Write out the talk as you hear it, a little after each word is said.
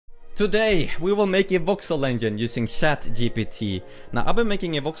Today we will make a voxel engine using ChatGPT. Now I've been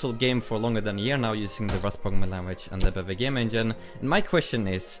making a voxel game for longer than a year now using the Rust programming language and the bevy game engine. And my question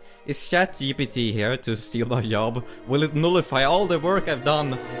is ChatGPT here to steal my job? Will it nullify all the work I've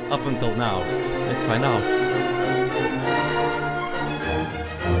done up until now? Let's find out.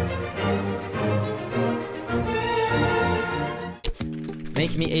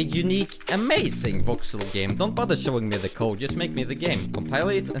 Make me a unique, amazing voxel game. Don't bother showing me the code, just make me the game. Compile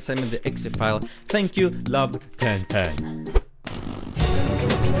it and send me the exe file. Thank you, love, Tantan.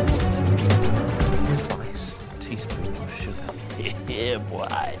 Spice, a teaspoon of sugar. Yeah,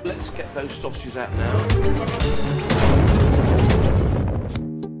 boy. Let's get those sausages out now.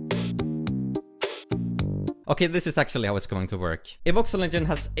 Okay, this is actually how it's going to work. A voxel engine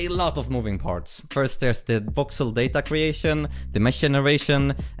has a lot of moving parts. First there's the voxel data creation, the mesh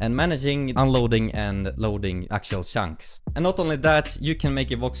generation, and managing, unloading and loading actual chunks. And not only that, you can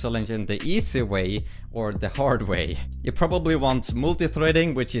make a voxel engine the easy way or the hard way. You probably want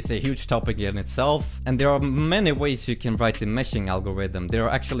multi-threading, which is a huge topic in itself. And there are many ways you can write the meshing algorithm. There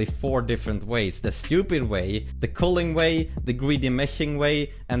are actually 4 different ways. The stupid way, the culling way, the greedy meshing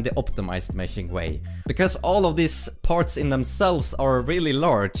way, and the optimized meshing way. Because all of these parts in themselves are really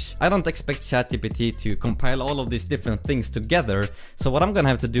large, I don't expect ChatGPT to compile all of these different things together. So what I'm gonna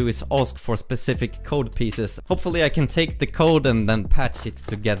have to do is ask for specific code pieces. Hopefully I can take the code and then patch it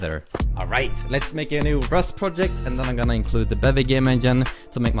together. Alright, let's make a new Rust project and then I'm gonna include the bevy game engine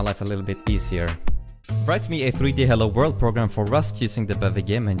to make my life a little bit easier. Write me a 3D Hello World program for Rust using the bevy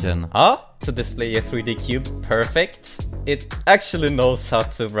game engine. Huh? To display a 3D cube, perfect. It actually knows how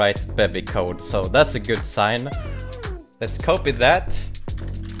to write bevy code, so that's a good sign. Let's copy that.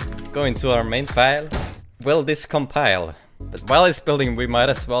 Go into our main file. Will this compile? But while it's building, we might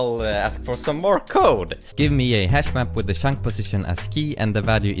as well ask for some more code. Give me a hash map with the chunk position as key and the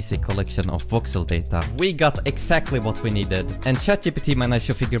value is a collection of voxel data. We got exactly what we needed. And ChatGPT managed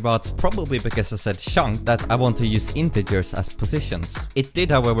to figure out, probably because I said chunk, that I want to use integers as positions. It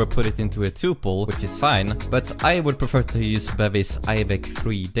did however put it into a tuple, which is fine, but I would prefer to use bevy's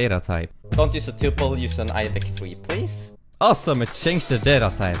IVEC3 data type. Don't use a tuple, use an IVEC3 please. Awesome, it changed the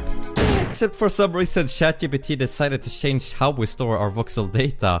data type. Except for some reason ChatGPT decided to change how we store our voxel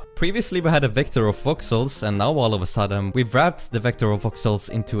data. Previously we had a vector of voxels and now all of a sudden we've wrapped the vector of voxels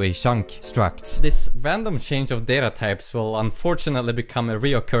into a chunk struct. This random change of data types will unfortunately become a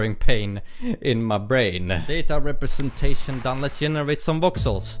reoccurring pain in my brain. Data representation done, let's generate some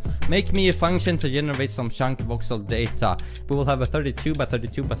voxels. Make me a function to generate some chunk voxel data. We will have a 32 by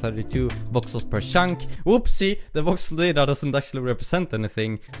 32 by 32 voxels per chunk. Whoopsie, the voxel data doesn't actually represent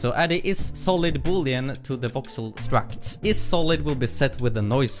anything, so add a isSolid boolean to the voxel struct. IsSolid will be set with the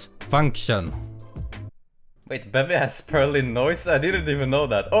noise function. Wait, bevy has Perlin noise? I didn't even know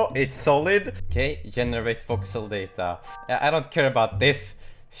that. Oh, it's solid. Okay, generate voxel data. I don't care about this.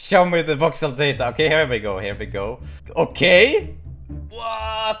 Show me the voxel data. Okay, here we go, here we go. Okay?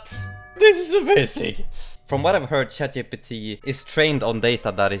 What? This is amazing. From what I've heard, ChatGPT is trained on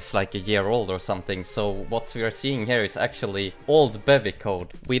data that is like a year old or something, so what we are seeing here is actually old bevy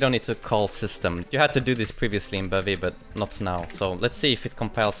code. We don't need to call system. You had to do this previously in bevy, but not now. So let's see if it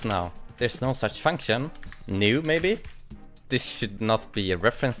compiles now. There's no such function. New, maybe? This should not be a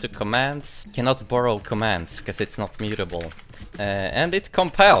reference to commands. Cannot borrow commands, because it's not mutable. And it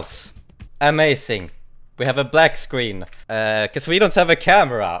compiles. Amazing. We have a black screen, because we don't have a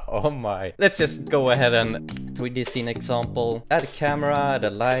camera. Oh my. Let's just go ahead and 3D scene example. Add a camera, add a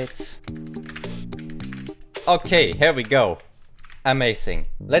light. Okay, here we go. Amazing.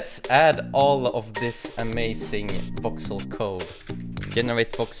 Let's add all of this amazing voxel code.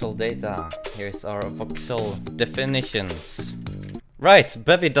 Generate voxel data. Here's our voxel definitions. Right,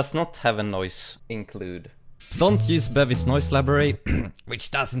 bevy does not have a noise include. Don't use bevy's noise library,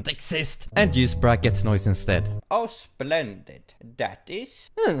 which doesn't exist, and use bracket noise instead. Oh, splendid. That is...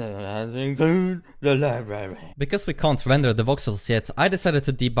 include the library. Because we can't render the voxels yet, I decided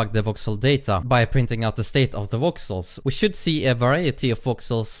to debug the voxel data by printing out the state of the voxels. We should see a variety of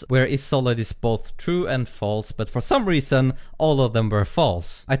voxels where isSolid is both true and false, but for some reason, all of them were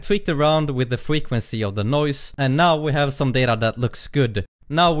false. I tweaked around with the frequency of the noise, and now we have some data that looks good.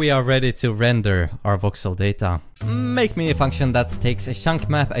 Now we are ready to render our voxel data. Make me a function that takes a chunk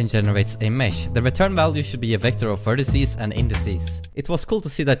map and generates a mesh. The return value should be a vector of vertices and indices. It was cool to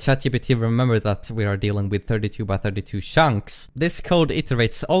see that ChatGPT remembered that we are dealing with 32 by 32 chunks. This code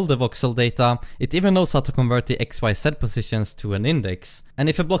iterates all the voxel data. It even knows how to convert the XYZ positions to an index. And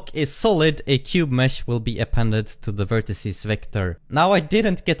if a block is solid, a cube mesh will be appended to the vertices vector. Now I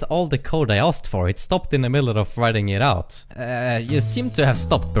didn't get all the code I asked for. It stopped in the middle of writing it out. You seem to have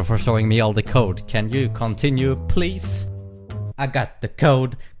stopped before showing me all the code. Can you continue, please? I got the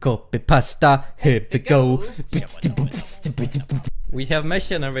code, copy pasta, here we go. We have mesh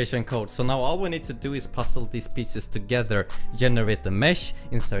generation code, so now all we need to do is puzzle these pieces together, generate the mesh,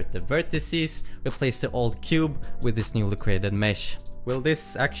 insert the vertices, replace the old cube with this newly created mesh. Will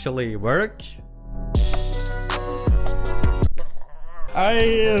this actually work?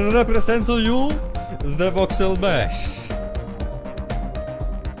 I represent to you the voxel mesh.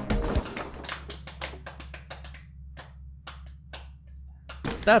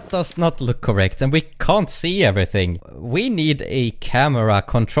 That does not look correct and we can't see everything. We need a camera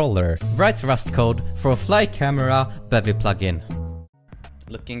controller. Write Rust code for a fly camera bevy plugin.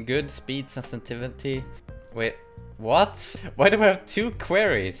 Looking good, speed, sensitivity. Wait, what? Why do we have two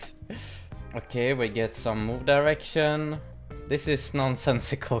queries? Okay, we get some move direction. This is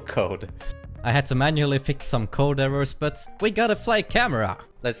nonsensical code. I had to manually fix some code errors, but we got a fly camera.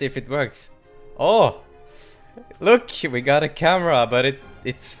 Let's see if it works. Oh! Look, we got a camera, but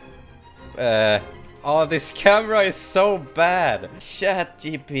it's oh, this camera is so bad.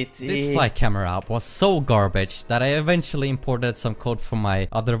 ChatGPT. This fly camera was so garbage that I eventually imported some code from my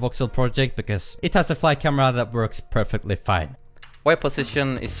other voxel project because it has a fly camera that works perfectly fine. Y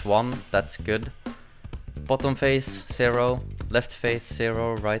position is 1, that's good. Bottom face 0, left face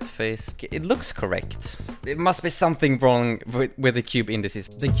 0, right face. It looks correct. It must be something wrong with the cube indices.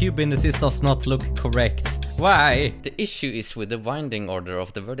 The cube indices does not look correct. Why? The issue is with the winding order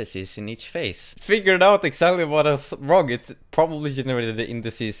of the vertices in each face. Figured out exactly what is wrong. It's probably generated the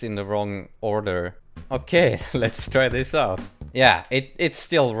indices in the wrong order. Okay, let's try this out. Yeah, it's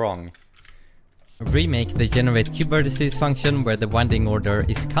still wrong. Remake the generate cube vertices function where the winding order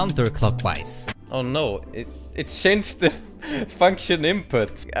is counterclockwise. Oh no, it changed the function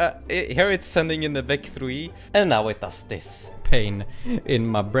input. Here it's sending in the vec3 and now it does this. Pain in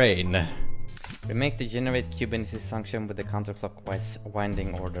my brain. Remake the generate cube indices function with the counterclockwise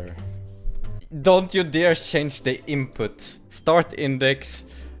winding order. Don't you dare change the input. Start index,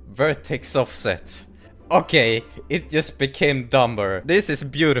 vertex offset. Okay, it just became dumber. This is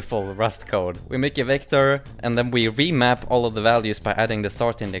beautiful Rust code. We make a vector and then we remap all of the values by adding the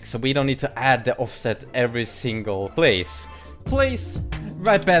start index, so we don't need to add the offset every single place. Please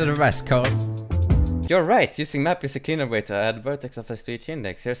write better Rust code. You're right, using map is a cleaner way to add vertex offset to each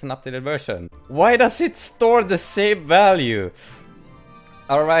index. Here's an updated version. Why does it store the same value?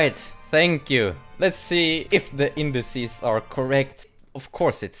 Alright, thank you. Let's see if the indices are correct. Of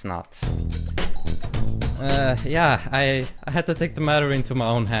course it's not. Yeah, I had to take the matter into my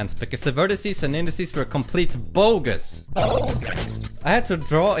own hands because the vertices and indices were complete bogus. I had to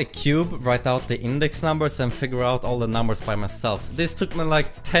draw a cube, write out the index numbers and figure out all the numbers by myself. This took me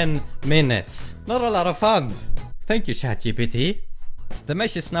like 10 minutes. Not a lot of fun. Thank you, ChatGPT. The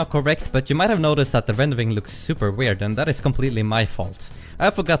mesh is now correct, but you might have noticed that the rendering looks super weird, and that is completely my fault.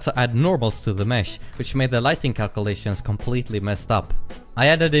 I forgot to add normals to the mesh, which made the lighting calculations completely messed up. I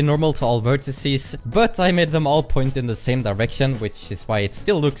added a normal to all vertices, but I made them all point in the same direction, which is why it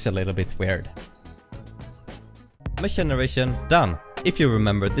still looks a little bit weird. Mesh generation done. If you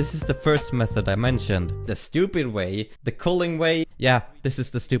remember, this is the first method I mentioned. The stupid way, the culling way, yeah, this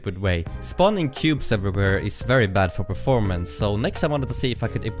is the stupid way. Spawning cubes everywhere is very bad for performance, so next I wanted to see if I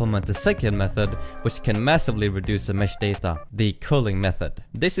could implement the second method, which can massively reduce the mesh data, the culling method.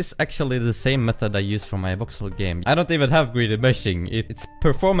 This is actually the same method I use for my voxel game. I don't even have greedy meshing, it's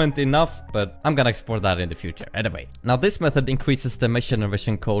performant enough, but I'm gonna explore that in the future. Anyway, now this method increases the mesh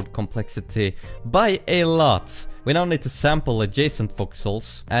generation code complexity by a lot. We now need to sample adjacent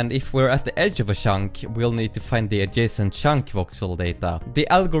voxels, and if we're at the edge of a chunk, we'll need to find the adjacent chunk voxel data. The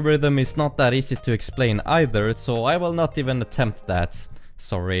algorithm is not that easy to explain either, so I will not even attempt that.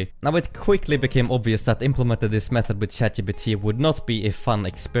 Sorry. Now it quickly became obvious that implementing this method with ChatGPT would not be a fun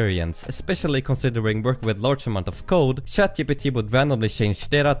experience, especially considering working with large amount of code. ChatGPT would randomly change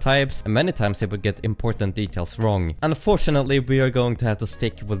data types and many times it would get important details wrong. Unfortunately, we are going to have to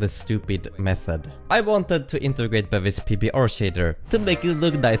stick with the stupid method. I wanted to integrate Bevy's PBR shader to make it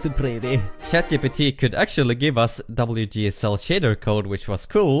look nice and pretty. ChatGPT could actually give us WGSL shader code, which was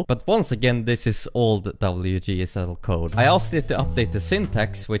cool, but once again this is old WGSL code. I asked it to update the syntax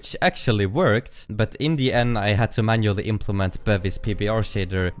syntax, which actually worked, but in the end I had to manually implement Bevy's PBR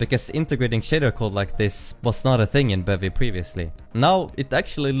shader because integrating shader code like this was not a thing in Bevy previously. Now it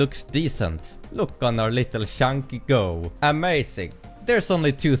actually looks decent. Look on our little chunk go. Amazing. There's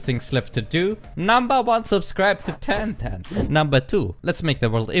only 2 things left to do. Number 1, subscribe to Tantan. Number 2, let's make the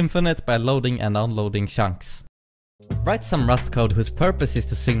world infinite by loading and unloading chunks. Write some Rust code whose purpose is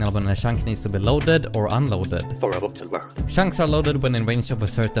to signal when a chunk needs to be loaded or unloaded. For a voxel world. Chunks are loaded when in range of a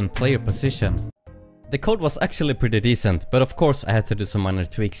certain player position. The code was actually pretty decent, but of course I had to do some minor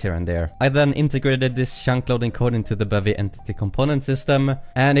tweaks here and there. I then integrated this chunk loading code into the Bevy entity component system,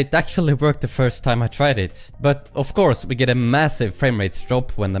 and it actually worked the first time I tried it. But of course we get a massive frame rate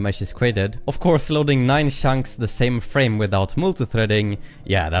drop when the mesh is created. Of course, loading 9 chunks the same frame without multithreading,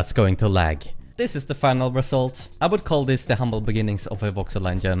 yeah, that's going to lag. This is the final result. I would call this the humble beginnings of a voxel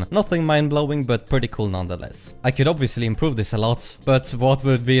engine. Nothing mind-blowing, but pretty cool nonetheless. I could obviously improve this a lot, but what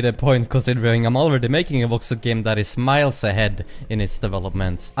would be the point considering I'm already making a voxel game that is miles ahead in its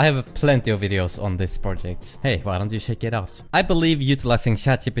development. I have plenty of videos on this project. Hey, why don't you check it out? I believe utilizing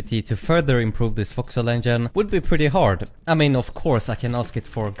ChatGPT to further improve this voxel engine would be pretty hard. I mean, of course I can ask it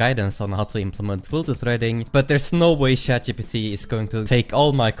for guidance on how to implement multithreading, but there's no way ChatGPT is going to take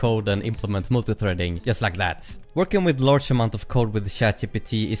all my code and implement multithreading just like that. Working with large amount of code with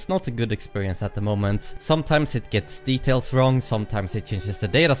ChatGPT is not a good experience at the moment. Sometimes it gets details wrong, sometimes it changes the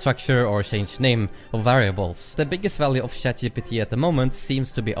data structure or change name of variables. The biggest value of ChatGPT at the moment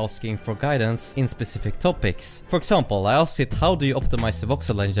seems to be asking for guidance in specific topics. For example, I asked it how do you optimize the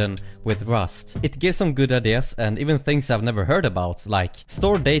voxel engine with Rust. It gives some good ideas and even things I've never heard about, like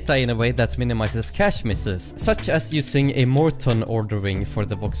store data in a way that minimizes cache misses, such as using a Morton ordering for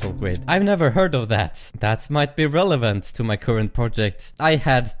the voxel grid. I've never heard of that. That might be relevant to my current project. I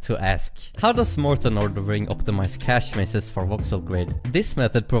had to ask, how does Morton ordering optimize cache misses for voxel grid? This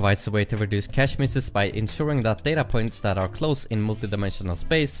method provides a way to reduce cache misses by ensuring that data points that are close in multidimensional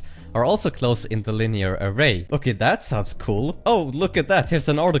space are also close in the linear array. Okay, that sounds cool. Oh, look at that, here's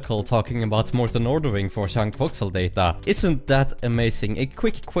an article talking about Morton ordering for chunk voxel data. Isn't that amazing? A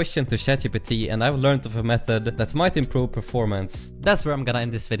quick question to ChatGPT and I've learned of a method that might improve performance. That's where I'm gonna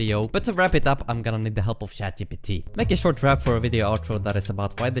end this video, but to wrap it up, I'm gonna need the help of ChatGPT. Make a short rap for a video outro that is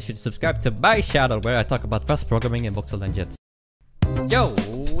about why they should subscribe to my channel where I talk about Rust programming and voxel engines. Yo,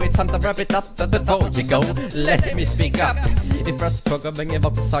 it's time to wrap it up, but before you go, let me speak up. If Rust programming and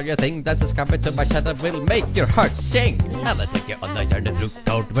voxels are your thing, then subscribing to my channel will make your heart sing. I'ma take you on a journey through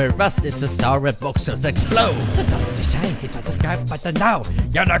code where Rust is a star and voxels explode. So don't be shy, hit that subscribe button now.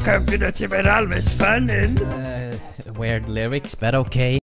 You're not community with always fun in. Weird lyrics, but okay.